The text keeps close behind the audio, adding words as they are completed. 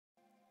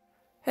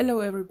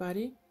Hello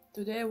everybody,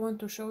 today I want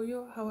to show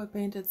you how I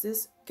painted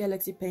this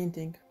galaxy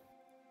painting.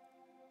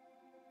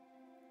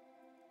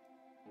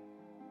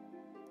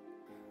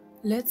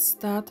 Let's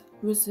start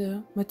with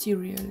the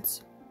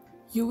materials.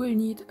 You will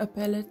need a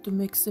palette to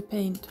mix the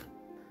paint,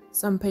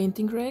 some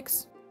painting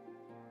rags,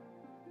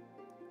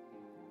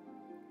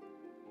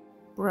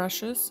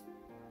 brushes,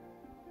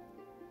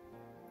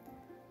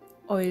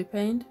 oil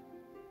paint,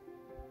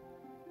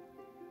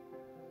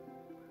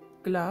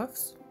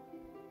 gloves,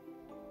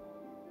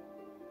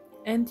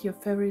 and your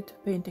favorite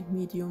painting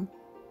medium.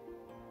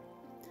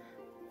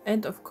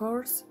 And of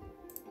course,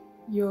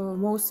 your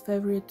most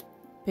favorite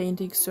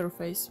painting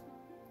surface.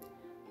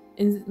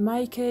 In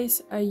my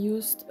case, I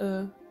used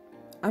a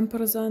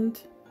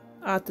Ampersand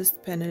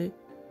artist panel.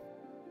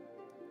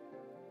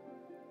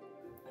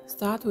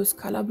 Start with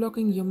color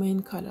blocking your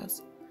main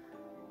colors.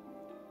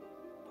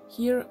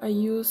 Here I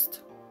used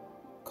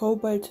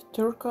cobalt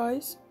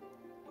turquoise,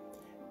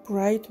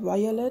 bright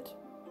violet,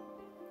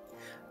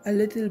 a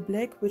little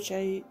black which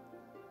I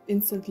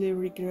instantly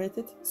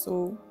regretted,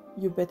 so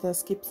you better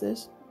skip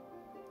this,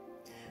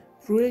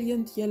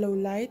 brilliant yellow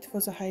light for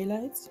the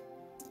highlights,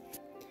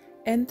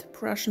 and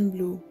Prussian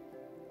blue.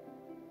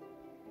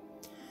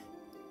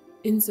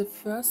 In the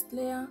first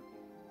layer,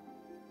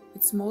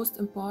 it's most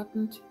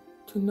important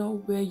to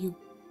know where you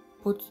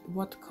put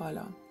what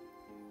color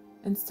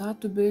and start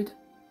to build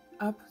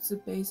up the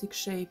basic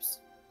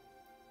shapes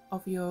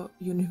of your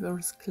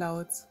universe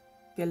clouds,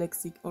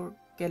 galaxy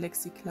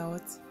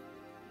clouds.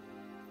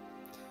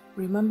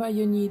 Remember,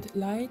 you need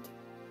light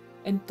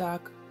and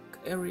dark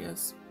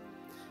areas,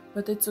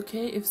 but it's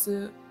okay if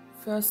the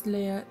first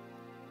layer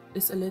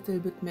is a little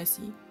bit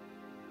messy.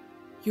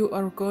 You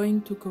are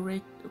going to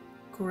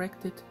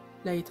correct it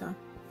later.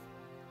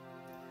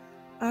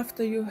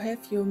 After you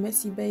have your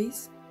messy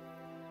base,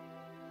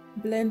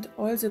 blend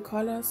all the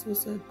colors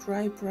with a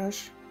dry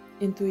brush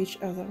into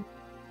each other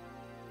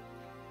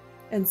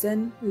and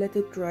then let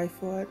it dry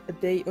for a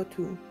day or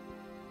two.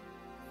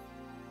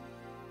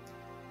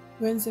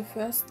 When the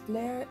first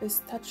layer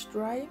is touch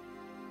dry,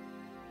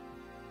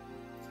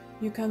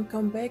 you can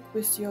come back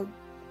with your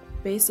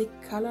basic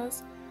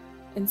colors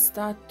and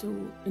start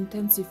to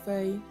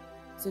intensify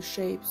the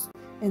shapes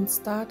and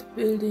start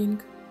building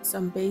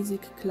some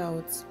basic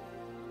clouds.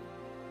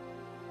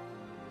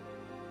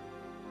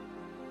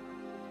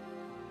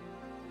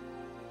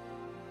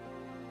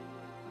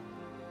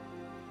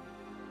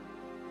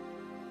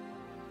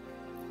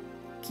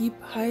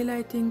 Keep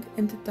highlighting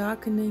and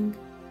darkening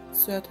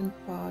certain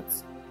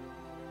parts.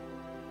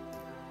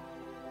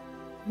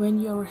 When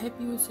you are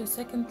happy with your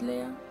second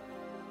layer,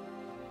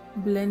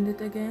 blend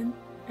it again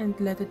and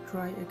let it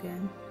dry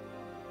again.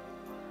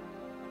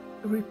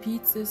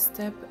 Repeat this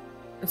step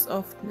as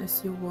often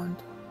as you want,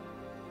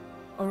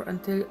 or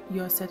until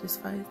you are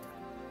satisfied.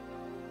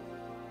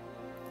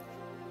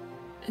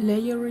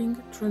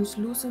 Layering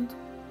translucent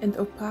and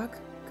opaque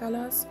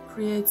colors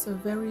creates a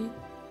very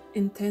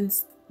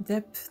intense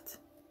depth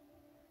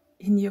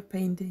in your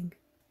painting.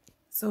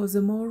 So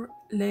the more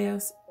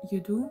layers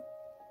you do,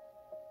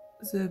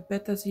 the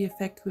better the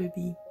effect will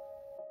be.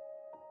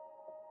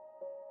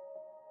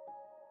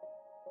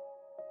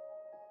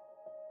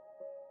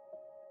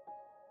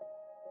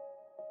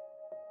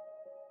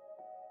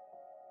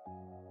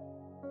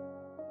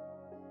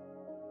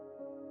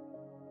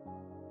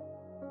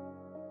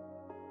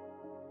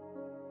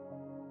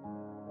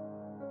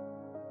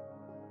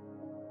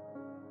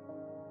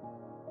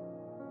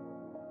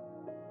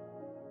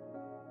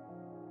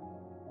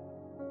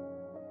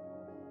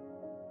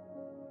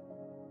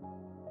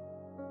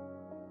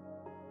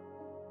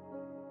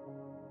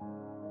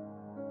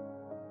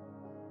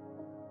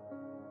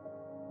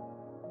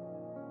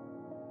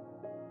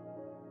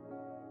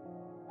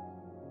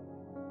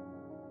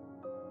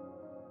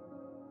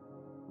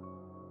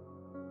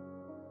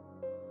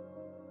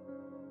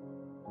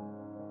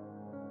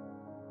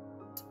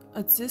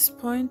 At this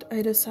point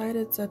I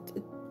decided that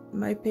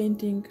my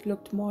painting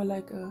looked more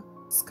like a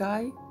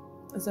sky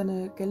than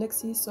a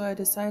galaxy, so I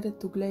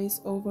decided to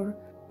glaze over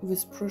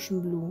with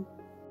Prussian blue.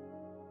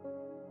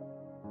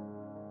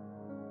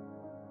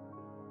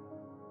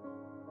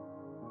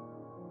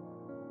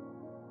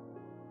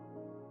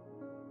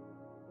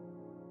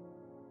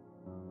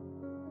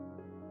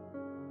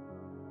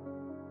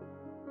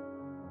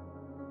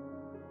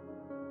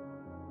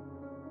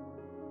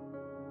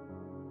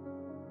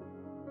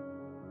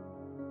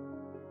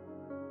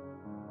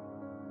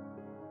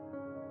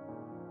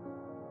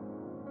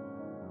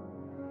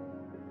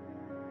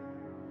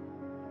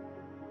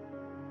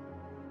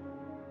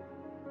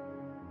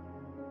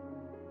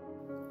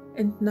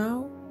 And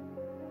now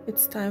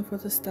it's time for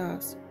the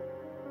stars.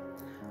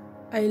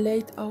 I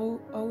laid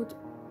out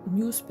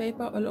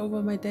newspaper all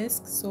over my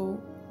desk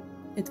so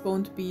it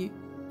won't be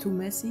too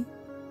messy.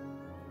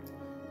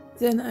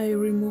 Then I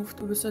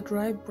removed with a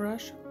dry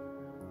brush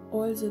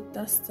all the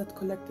dust that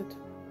collected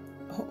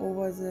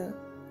over the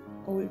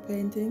oil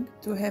painting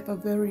to have a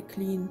very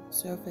clean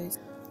surface.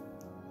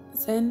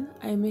 Then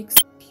I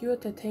mixed pure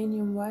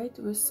titanium white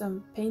with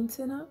some paint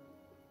thinner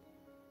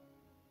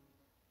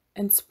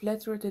and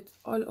splattered it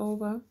all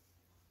over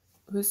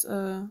with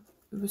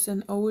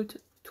an old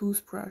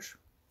toothbrush.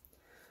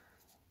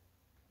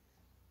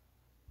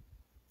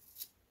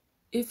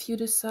 If you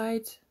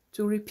decide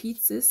to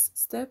repeat this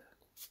step,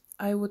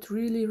 I would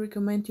really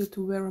recommend you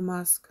to wear a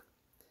mask,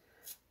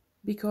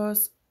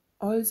 because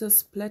all the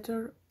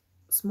splatter,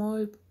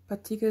 small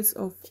particles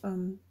of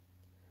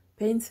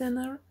paint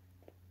thinner,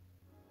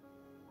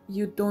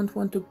 you don't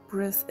want to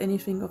breathe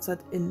anything of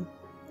that in.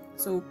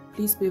 So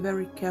please be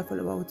very careful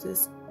about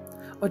this,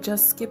 or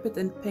just skip it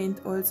and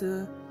paint all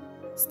the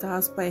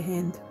stars by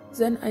hand.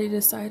 Then I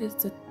decided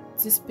that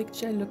this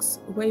picture looks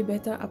way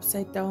better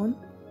upside down,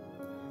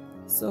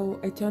 so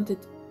I turned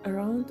it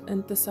around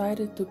and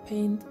decided to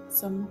paint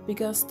some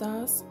bigger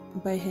stars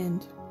by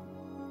hand.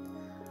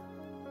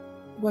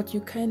 What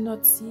you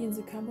cannot see in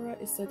the camera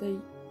is that I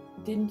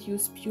didn't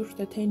use pure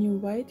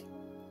titanium white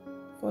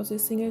for the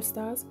single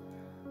stars.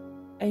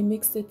 I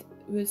mixed it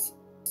with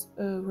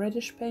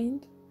reddish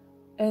paint,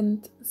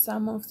 and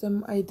some of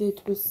them I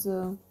did with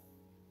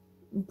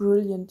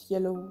brilliant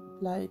yellow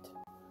light.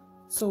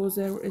 So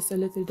there is a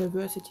little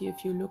diversity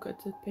if you look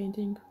at the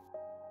painting.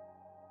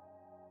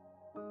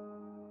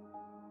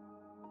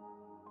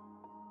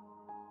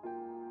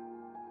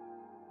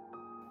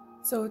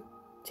 So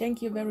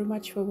thank you very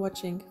much for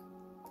watching.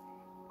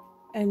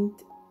 And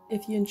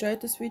if you enjoyed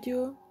this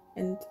video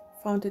and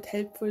found it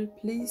helpful,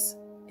 please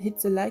hit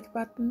the like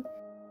button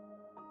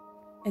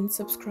and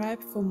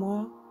subscribe for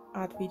more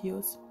art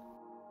videos.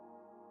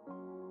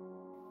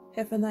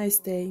 Have a nice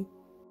day.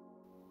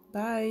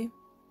 Bye.